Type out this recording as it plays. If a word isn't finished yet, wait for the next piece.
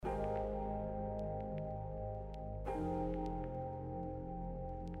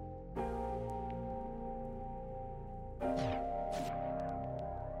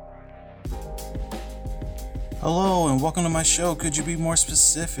Hello and welcome to my show, Could You Be More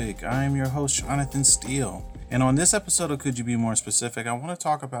Specific? I am your host, Jonathan Steele. And on this episode of Could You Be More Specific, I want to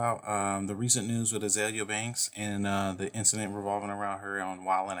talk about the recent news with Azealia Banks and the incident revolving around her on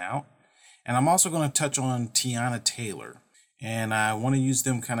Wild 'N Out. And I'm also going to touch on Teyana Taylor. And I want to use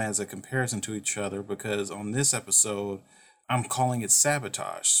them kind of as a comparison to each other because on this episode, I'm calling it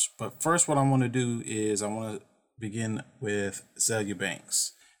sabotage. But first, what I want to do is I want to begin with Azealia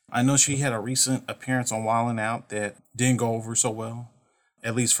Banks. I know she had a recent appearance on Wild 'N Out that didn't go over so well,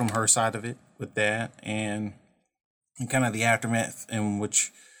 at least from her side of it with that, and kind of the aftermath in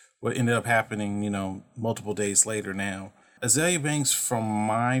which what ended up happening, multiple days later now. Azealia Banks, from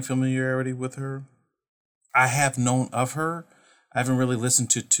my familiarity with her, I have known of her. I haven't really listened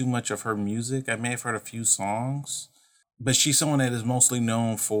to too much of her music. I may have heard a few songs, but she's someone that is mostly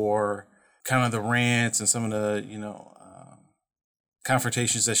known for kind of the rants and some of the,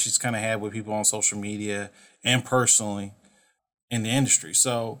 confrontations that she's kind of had with people on social media and personally in the industry.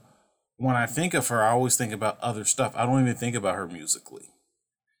 So when I think of her, I always think about other stuff. I don't even think about her musically.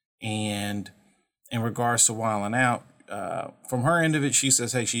 And in regards to Wild 'N Out, from her end of it, she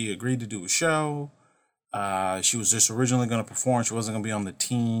says, hey, she agreed to do a show. She was just originally going to perform. She wasn't going to be on the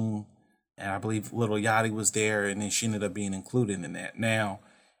team. And I believe Lil Yachty was there, and then she ended up being included in that. Now,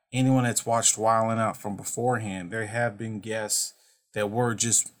 anyone that's watched Wild 'N Out from beforehand, there have been guests that were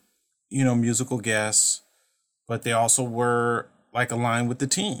just, musical guests, but they also were like aligned with the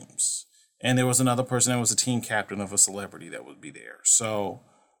teams. And there was another person that was a team captain of a celebrity that would be there. So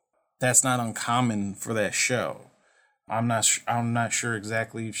that's not uncommon for that show. I'm not sure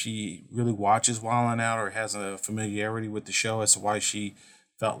exactly if she really watches Wild 'N Out or has a familiarity with the show as to why she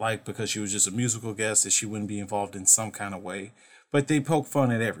felt like because she was just a musical guest that she wouldn't be involved in some kind of way. But they poke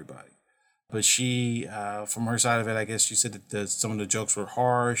fun at everybody. But she, from her side of it, I guess she said that some of the jokes were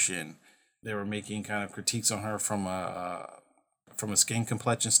harsh and they were making kind of critiques on her from a skin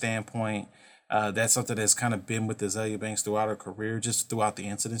complexion standpoint. That's something that's kind of been with Azealia Banks throughout her career, just throughout the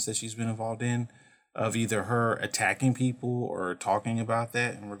incidents that she's been involved in, of either her attacking people or talking about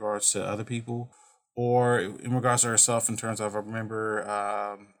that in regards to other people, or in regards to herself in terms of, I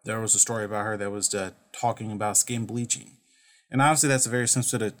remember there was a story about her that was talking about skin bleaching. And obviously that's a very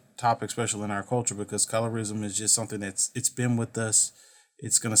sensitive topic, especially in our culture, because colorism is just something it's been with us.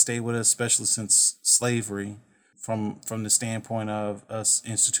 It's going to stay with us, especially since slavery, from the standpoint of us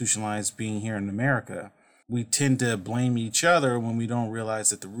institutionalized being here in America. We tend to blame each other when we don't realize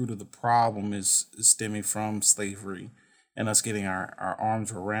that the root of the problem is stemming from slavery and us getting our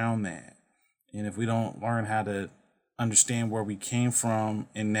arms around that. And if we don't learn how to understand where we came from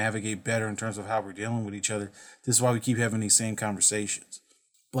and navigate better in terms of how we're dealing with each other, this is why we keep having these same conversations.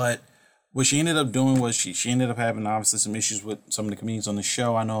 But what she ended up doing was she ended up having obviously some issues with some of the comedians on the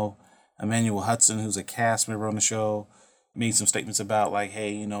show. I know Emmanuel Hudson, who's a cast member on the show, made some statements about like,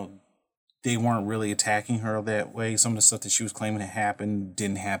 hey, they weren't really attacking her that way. Some of the stuff that she was claiming had happened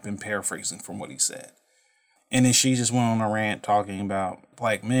didn't happen, paraphrasing from what he said. And then she just went on a rant talking about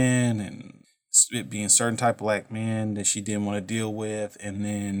black men and it being certain type of black men that she didn't want to deal with. And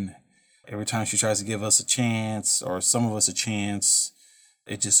then every time she tries to give us a chance or some of us a chance,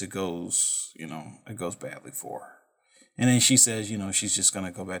 it goes badly for her. And then she says, she's just going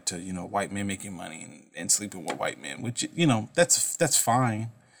to go back to, white men making money and sleeping with white men, which, that's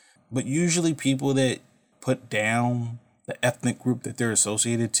fine. But usually people that put down the ethnic group that they're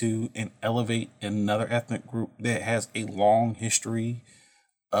associated to and elevate another ethnic group that has a long history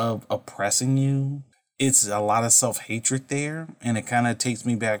of oppressing you, it's a lot of self-hatred there. And it kind of takes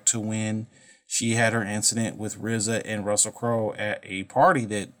me back to when she had her incident with RZA and Russell Crowe at a party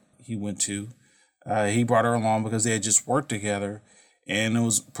that he went to. He brought her along because they had just worked together, and it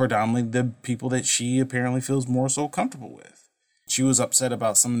was predominantly the people that she apparently feels more so comfortable with. She was upset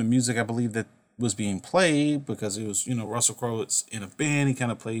about some of the music, I believe, that was being played because it was, Russell Crowe is in a band. He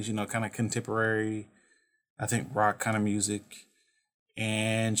kind of plays, kind of contemporary, I think, rock kind of music.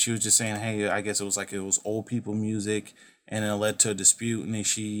 And she was just saying, hey, I guess it was old people music, and it led to a dispute. And then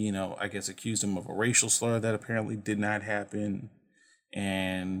she, I guess accused him of a racial slur that apparently did not happen.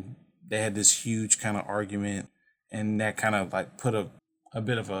 And they had this huge kind of argument, and that kind of like put a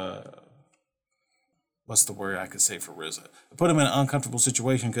bit of a, what's the word I could say for RZA? It put him in an uncomfortable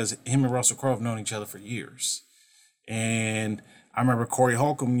situation because him and Russell Crowe have known each other for years. And I remember Corey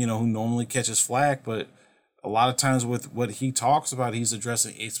Holcomb, who normally catches flack, but a lot of times with what he talks about, he's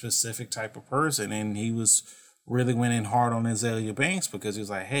addressing a specific type of person. And he was really went in hard on Azealia Banks because he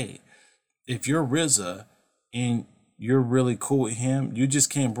was like, hey, if you're RZA and you're really cool with him, you just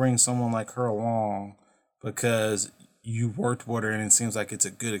can't bring someone like her along because you worked with her and it seems like it's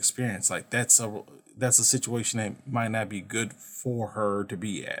a good experience. Like that's a situation that might not be good for her to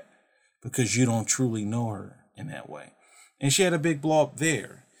be at because you don't truly know her in that way. And she had a big blow up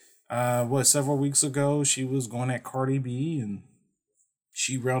there. Several weeks ago, she was going at Cardi B and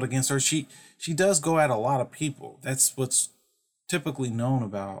she railed against her. She does go at a lot of people. That's what's typically known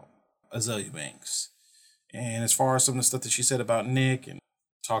about Azealia Banks. And as far as some of the stuff that she said about Nick and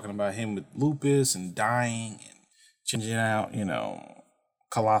talking about him with lupus and dying and changing out,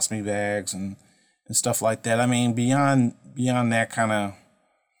 colostomy bags and stuff like that. I mean, beyond that kind of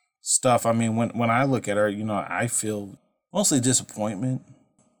stuff, I mean, when I look at her, I feel mostly disappointment.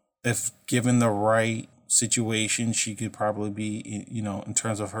 If given the right situation, she could probably be, in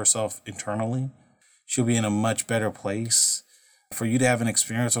terms of herself internally, she'll be in a much better place. For you to have an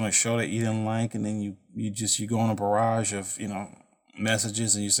experience on a show that you didn't like, and then you go on a barrage of,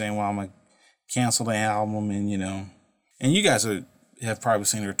 messages, and you're saying, well, I'm going to cancel the album, and you guys have probably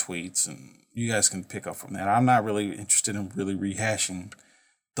seen her tweets, and you guys can pick up from that. I'm not really interested in really rehashing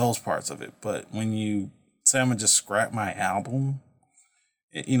those parts of it, but when you say I'm going to just scrap my album,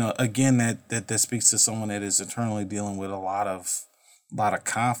 again, that speaks to someone that is internally dealing with a lot of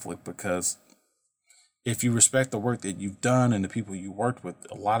conflict, because if you respect the work that you've done and the people you worked with,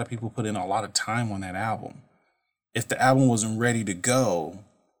 a lot of people put in a lot of time on that album. If the album wasn't ready to go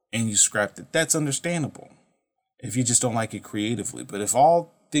and you scrapped it, that's understandable if you just don't like it creatively. But if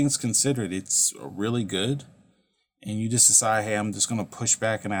all things considered, it's really good, and you just decide, hey, I'm just going to push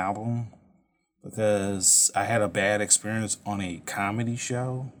back an album because I had a bad experience on a comedy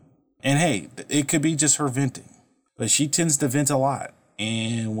show. And hey, it could be just her venting, but she tends to vent a lot.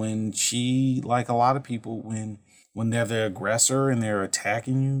 And when she, like a lot of people, when they're the aggressor and they're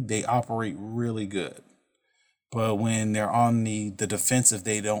attacking you, they operate really good. But when they're on the defensive,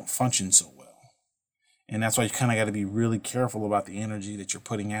 they don't function so well. And that's why you kind of got to be really careful about the energy that you're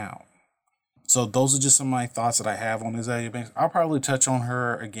putting out. So those are just some of my thoughts that I have on Azealia Banks. I'll probably touch on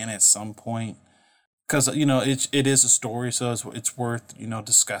her again at some point because, it is a story, so it's worth,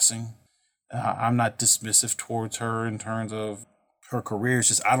 discussing. I'm not dismissive towards her in terms of her career. It's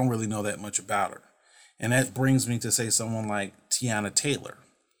just I don't really know that much about her. And that brings me to say someone like Teyana Taylor.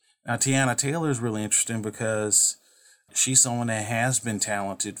 Now, Teyana Taylor is really interesting because she's someone that has been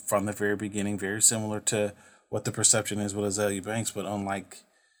talented from the very beginning, very similar to what the perception is with Azealia Banks. But unlike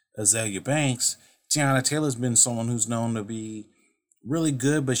Azealia Banks, Teyana Taylor's been someone who's known to be really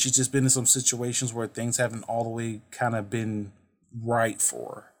good, but she's just been in some situations where things haven't all the way kind of been right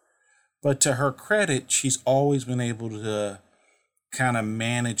for her. But to her credit, she's always been able to kind of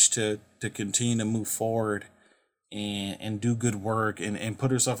manage to continue to move forward and do good work and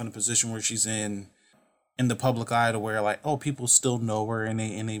put herself in a position where she's in the public eye to where, like, oh, people still know her and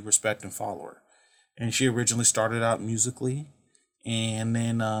they respect and follow her. And she originally started out musically, and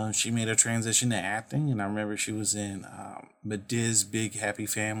then she made a transition to acting. And I remember she was in Madiz's Big Happy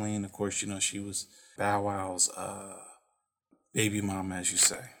Family, and of course, she was Bow Wow's baby mama, as you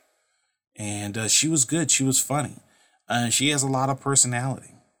say. And she was good. She was funny. She has a lot of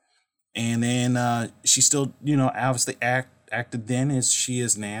personality. And then she still, obviously acted then as she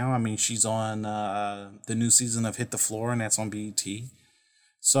is now. I mean, she's on the new season of Hit the Floor, and that's on BET.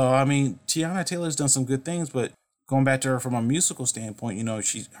 So, I mean, Teyana Taylor's done some good things, but going back to her from a musical standpoint,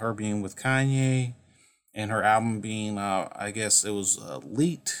 her being with Kanye and her album being, I guess it was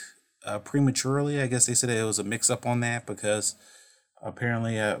leaked prematurely. I guess they said it was a mix-up on that because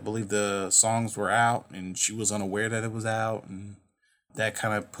apparently I believe the songs were out and she was unaware that it was out, and that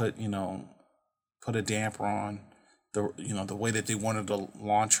kind of put a damper on the way that they wanted to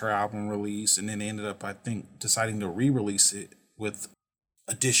launch her album release. And then they ended up, I think, deciding to re-release it with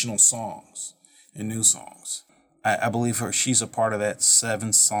additional songs and new songs. I believe she's a part of that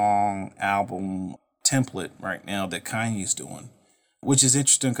 7-song album template right now that Kanye's doing, which is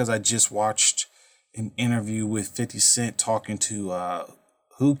interesting because I just watched an interview with 50 Cent talking to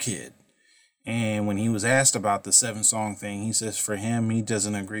Who Kid. And when he was asked about the 7-song thing, he says for him, he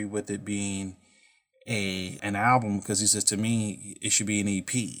doesn't agree with it being an album because he says, to me, it should be an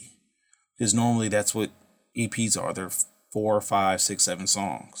EP. Because normally that's what EPs are. They're 4, 5, 6, 7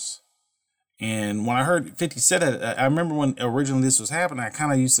 songs. And when I heard 50 said that, I remember when originally this was happening, I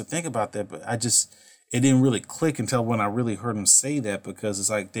kind of used to think about that, but it didn't really click until when I really heard him say that, because it's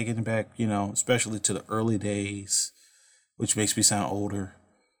like they getting back, especially to the early days, which makes me sound older,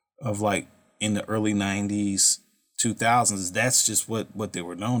 of like in the early 90s, 2000s, that's just what they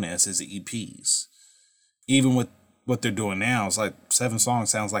were known as the EPs. Even with what they're doing now, it's like 7 songs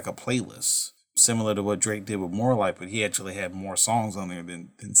sounds like a playlist, similar to what Drake did with More Life, but he actually had more songs on there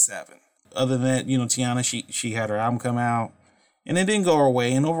than 7. other than that, Tiana, she had her album come out, and it didn't go her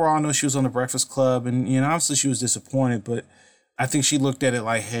way. And overall, I know she was on the Breakfast Club, and obviously she was disappointed, but I think she looked at it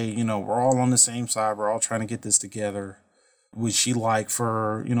like, hey, we're all on the same side. We're all trying to get this together. Would she like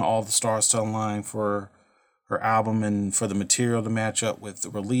for all the stars to align for her album and for the material to match up with the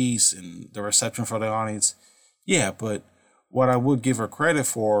release and the reception for the audience? Yeah, but what I would give her credit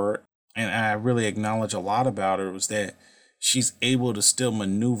for, and I really acknowledge a lot about her, was that she's able to still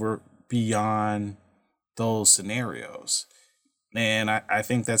maneuver beyond those scenarios. And I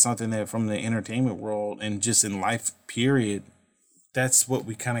think that's something that from the entertainment world and just in life, period, that's what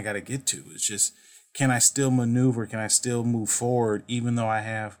we kind of got to get to. It's just, can I still maneuver? Can I still move forward, even though I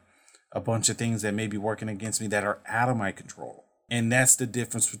have a bunch of things that may be working against me that are out of my control? And that's the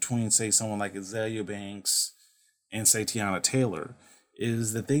difference between, say, someone like Azealia Banks and, say, Tiana Taylor,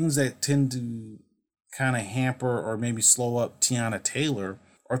 is the things that tend to kind of hamper or maybe slow up Tiana Taylor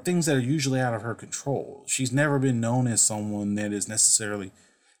are things that are usually out of her control. She's never been known as someone that is necessarily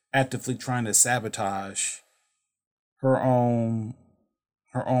actively trying to sabotage her own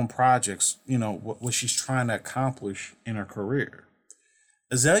projects, what she's trying to accomplish in her career.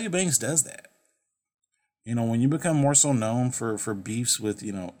 Azealia Banks does that. When you become more so known for beefs with,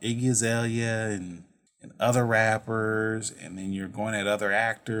 Iggy Azalea and other rappers, and then you're going at other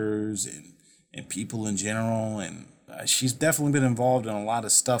actors and people in general, and she's definitely been involved in a lot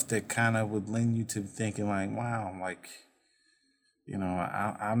of stuff that kind of would lend you to thinking like, wow, like,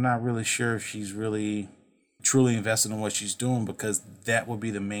 I'm not really sure if she's really truly invested in what she's doing, because that would be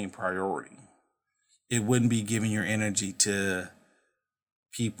the main priority. It wouldn't be giving your energy to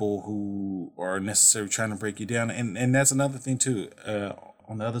people who are necessarily trying to break you down. And that's another thing too.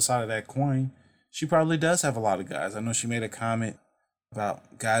 On the other side of that coin, she probably does have a lot of guys. I know she made a comment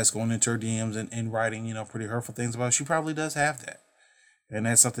about guys going into her DMs and writing, pretty hurtful things about her. She probably does have that. And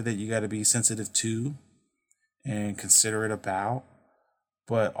that's something that you got to be sensitive to and considerate about.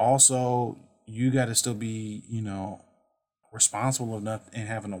 But also, you got to still be, responsible enough and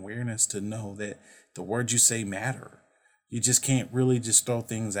have an awareness to know that the words you say matter. You just can't really just throw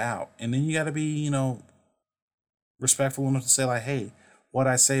things out. And then you got to be, respectful enough to say like, hey, what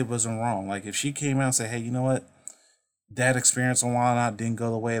I say wasn't wrong. Like if she came out and said, hey, you know what? That experience on Wild 'N Out didn't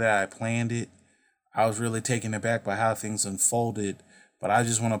go the way that I planned it. I was really taken aback by how things unfolded. But I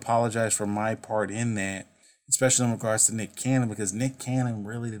just want to apologize for my part in that, especially in regards to Nick Cannon, because Nick Cannon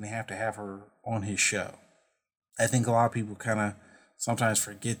really didn't have to have her on his show. I think a lot of people kind of sometimes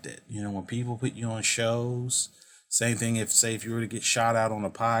forget that, when people put you on shows, same thing if you were to get shot out on a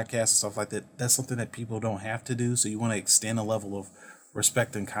podcast and stuff like that, that's something that people don't have to do. So you want to extend a level of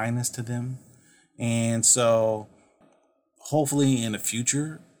respect and kindness to them. And so hopefully in the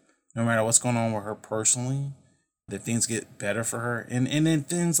future, no matter what's going on with her personally, that things get better for her and then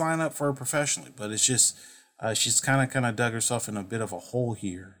things line up for her professionally. But it's just, she's kind of dug herself in a bit of a hole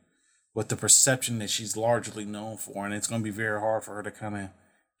here with the perception that she's largely known for. And it's going to be very hard for her to kind of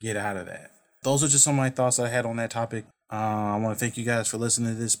get out of that. Those are just some of my thoughts that I had on that topic. I want to thank you guys for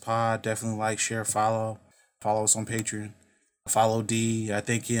listening to this pod. Definitely like, share, follow us on Patreon. Follow D. I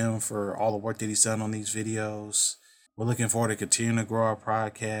thank him for all the work that he's done on these videos. We're looking forward to continuing to grow our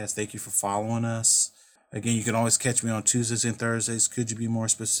podcast. Thank you for following us. Again, you can always catch me on Tuesdays and Thursdays. Could you be more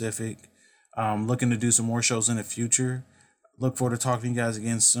specific? Looking to do some more shows in the future. Look forward to talking to you guys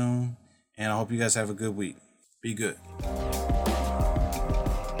again soon. And I hope you guys have a good week. Be good.